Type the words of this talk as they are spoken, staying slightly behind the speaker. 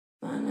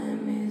My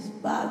name is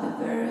Bobby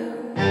Peru.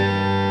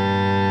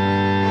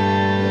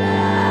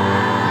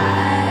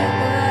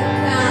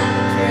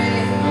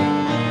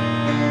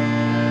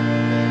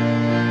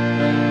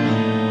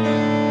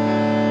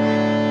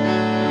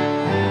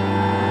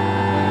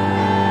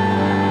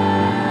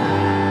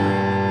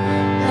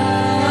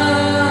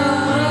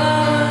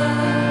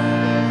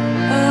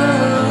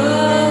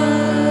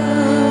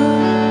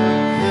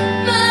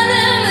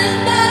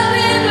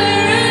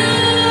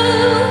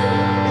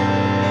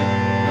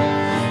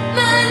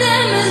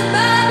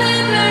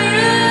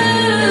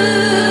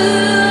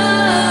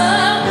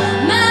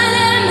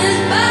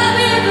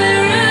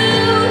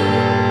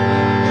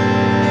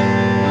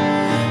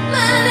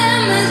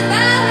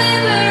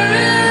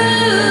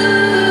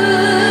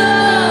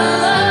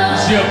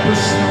 Your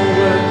personal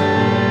word.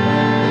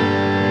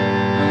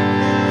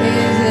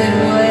 Is it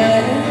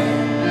wet?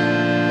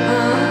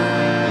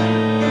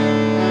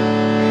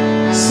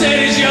 Say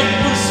it's your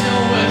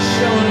personal word.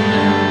 Show it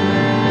me.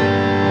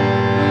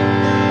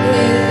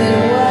 Is it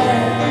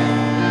wet?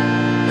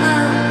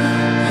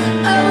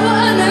 I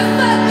wanna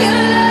fuck you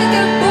like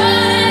a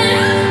bunny.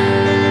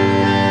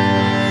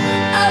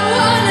 I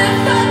wanna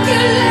fuck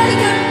you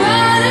like a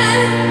bunny.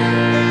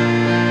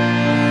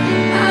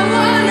 I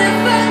wanna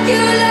fuck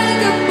you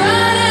like a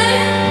bunny.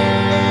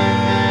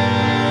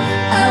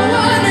 I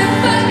wanna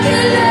fuck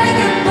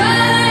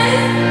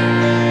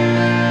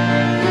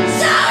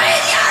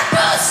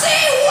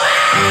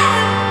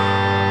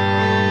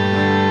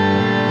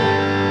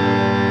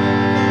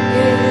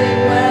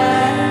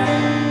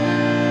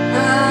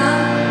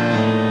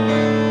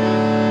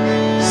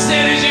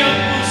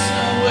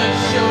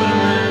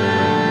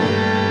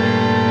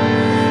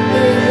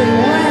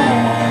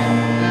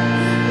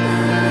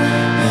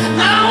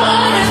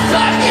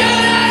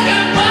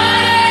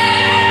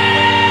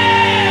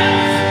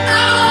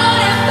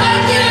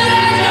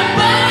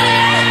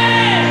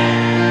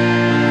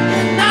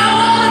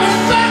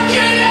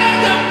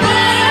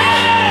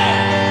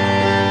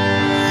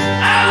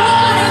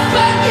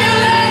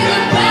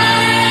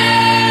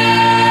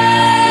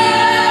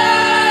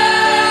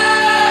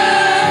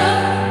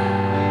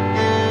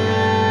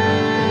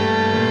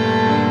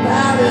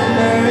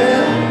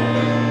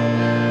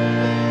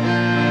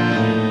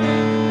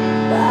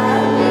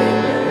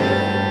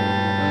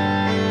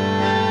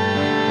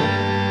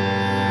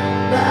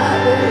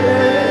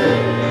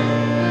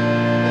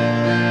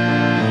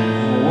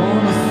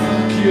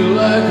you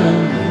like a,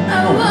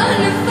 I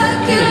wanna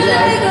fuck you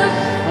like a,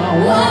 I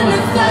wanna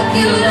fuck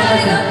you like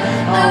a, I wanna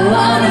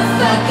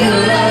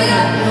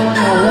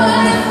fuck you like a, I wanna fuck you like a, I wanna fuck you like a, I wanna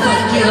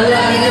fuck you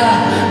like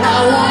a,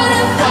 I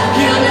wanna fuck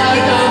you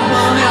like a,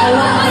 I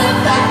wanna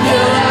fuck you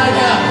like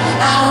a,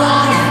 I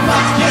wanna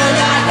fuck you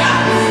like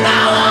a,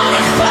 I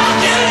wanna fuck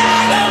you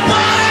like a,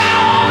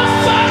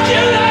 fuck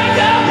you like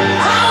a.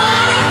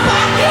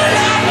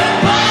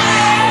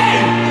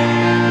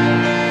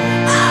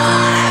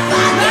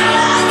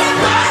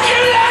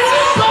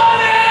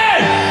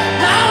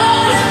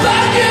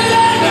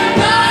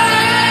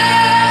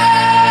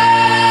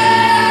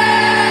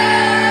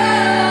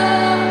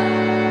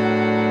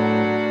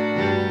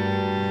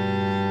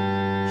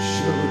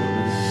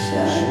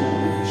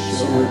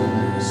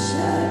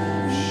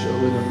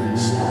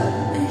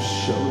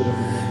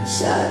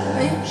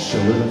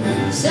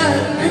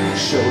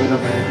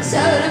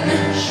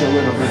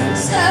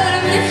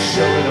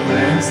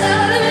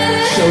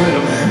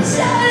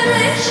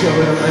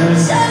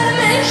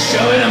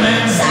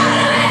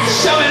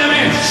 Show it a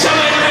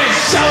man.